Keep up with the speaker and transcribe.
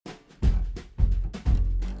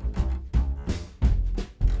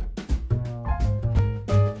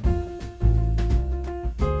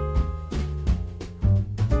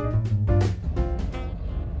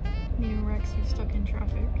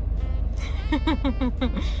We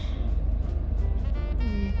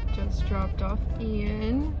just dropped off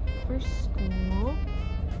Ian for school.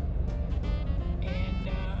 And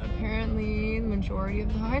apparently the majority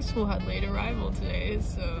of the high school had late arrival today,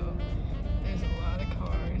 so there's a lot of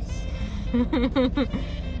cars.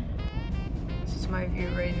 This is my view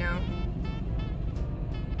right now.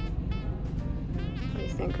 What do you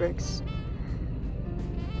think, Rix?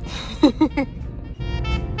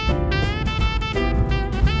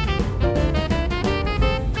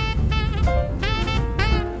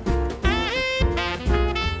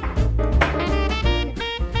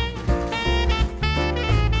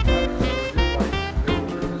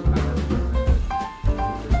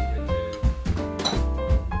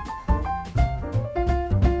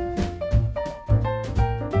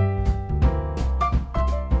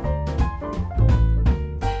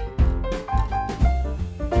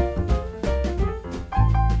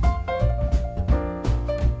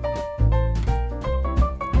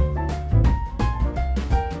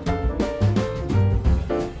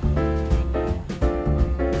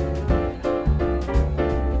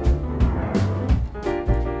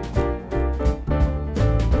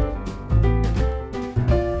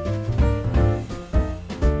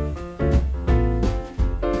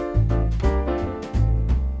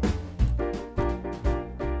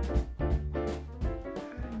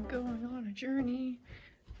 Journey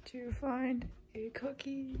to find a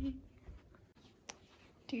cookie.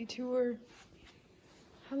 Detour.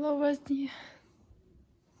 Hello, Wesley.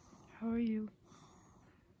 How are you?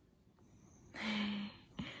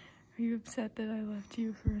 Are you upset that I left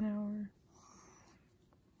you for an hour?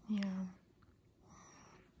 Yeah.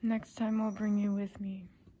 Next time I'll bring you with me.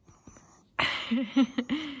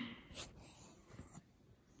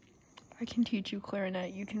 I can teach you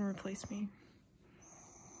clarinet. You can replace me.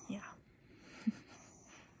 Yeah.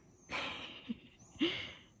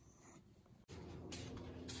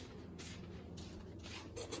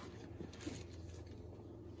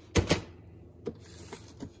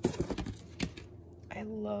 I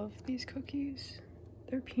love these cookies.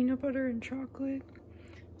 They're peanut butter and chocolate.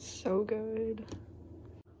 So good.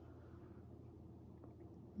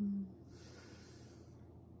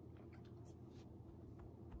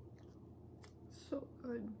 So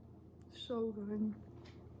good. So good.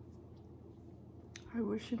 I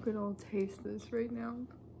wish you could all taste this right now.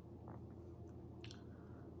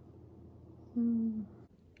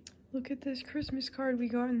 Look at this Christmas card we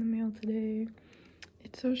got in the mail today.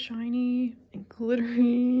 It's so shiny and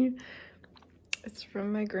glittery. It's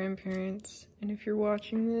from my grandparents. And if you're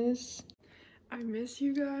watching this, I miss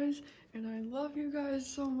you guys and I love you guys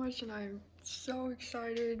so much and I'm so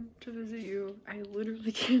excited to visit you. I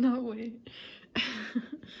literally cannot wait.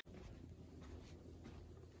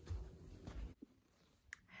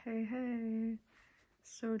 Hey.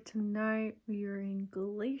 So tonight we are in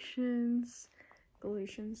Galatians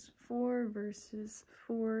 4 verses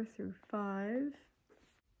 4 through 5.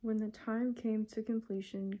 When the time came to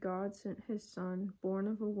completion, God sent his Son, born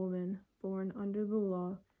of a woman, born under the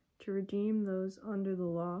law, to redeem those under the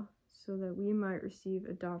law, so that we might receive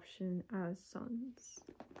adoption as sons.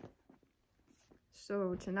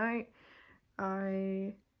 So tonight,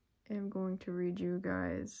 I am going to read you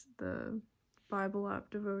guys the Bible app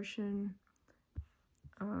devotion,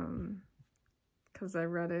 because I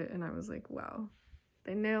read it and I was like, wow,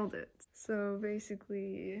 they nailed it. So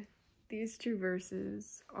basically, these two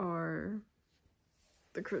verses are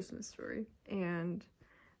the Christmas story, and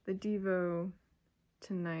the Devo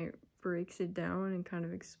tonight breaks it down and kind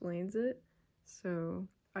of explains it. So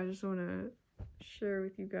I just want to share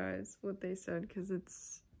with you guys what they said because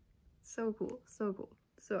it's so cool, so cool.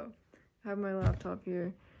 So I have my laptop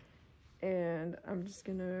here and I'm just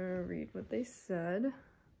gonna read what they said.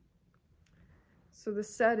 So the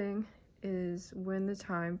setting is when the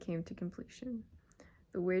time came to completion.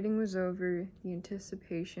 The waiting was over, the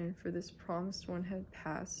anticipation for this promised one had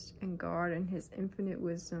passed, and God in his infinite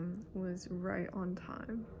wisdom was right on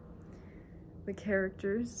time. The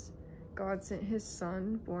characters: God sent his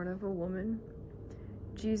Son, born of a woman.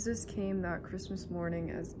 Jesus came that Christmas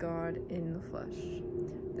morning as God in the flesh.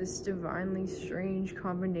 This divinely strange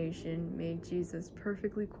combination made Jesus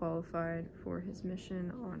perfectly qualified for his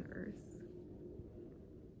mission on earth.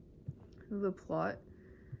 The plot: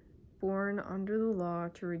 born under the law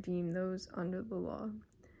to redeem those under the law.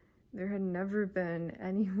 There had never been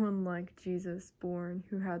anyone like Jesus born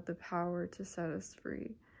who had the power to set us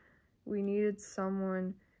free. We needed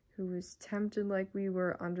someone who was tempted like we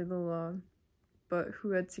were under the law, but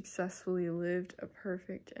who had successfully lived a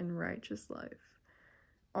perfect and righteous life.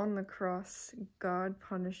 On the cross, God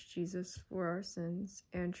punished Jesus for our sins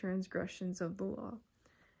and transgressions of the law.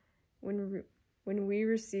 When we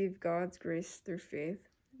receive God's grace through faith,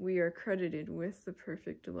 we are credited with the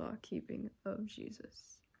perfect law-keeping of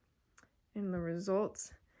Jesus. And the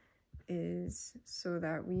result is so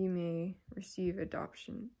that we may receive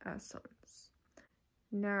adoption as sons.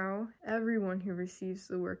 Now, everyone who receives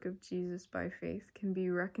the work of Jesus by faith can be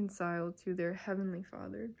reconciled to their heavenly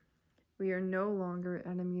Father. We are no longer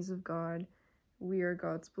enemies of God. We are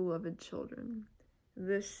God's beloved children.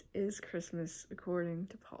 This is Christmas according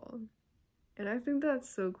to Paul. And I think that's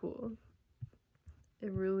so cool.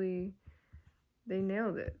 They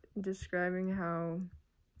nailed it, describing how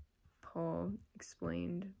Paul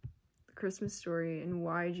explained the Christmas story and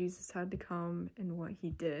why Jesus had to come and what he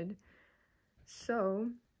did. So,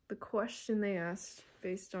 the question they asked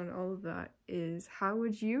based on all of that is, how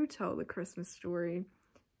would you tell the Christmas story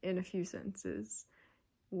in a few sentences?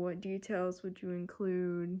 What details would you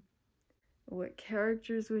include? What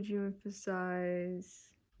characters would you emphasize?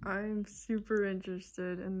 I'm super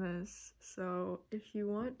interested in this, so if you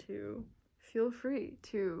want to, feel free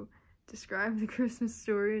to describe the Christmas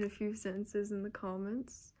story in a few sentences in the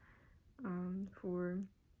comments for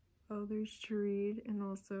others to read. And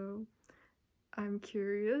also, I'm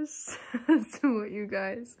curious as to what you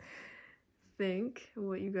guys think,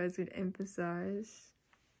 what you guys would emphasize.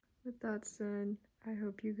 With that said, I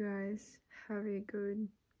hope you guys have a good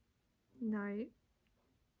night,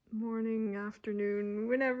 morning, afternoon,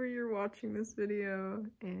 whenever you're watching this video,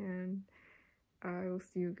 and I will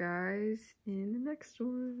see you guys in the next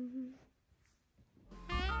one.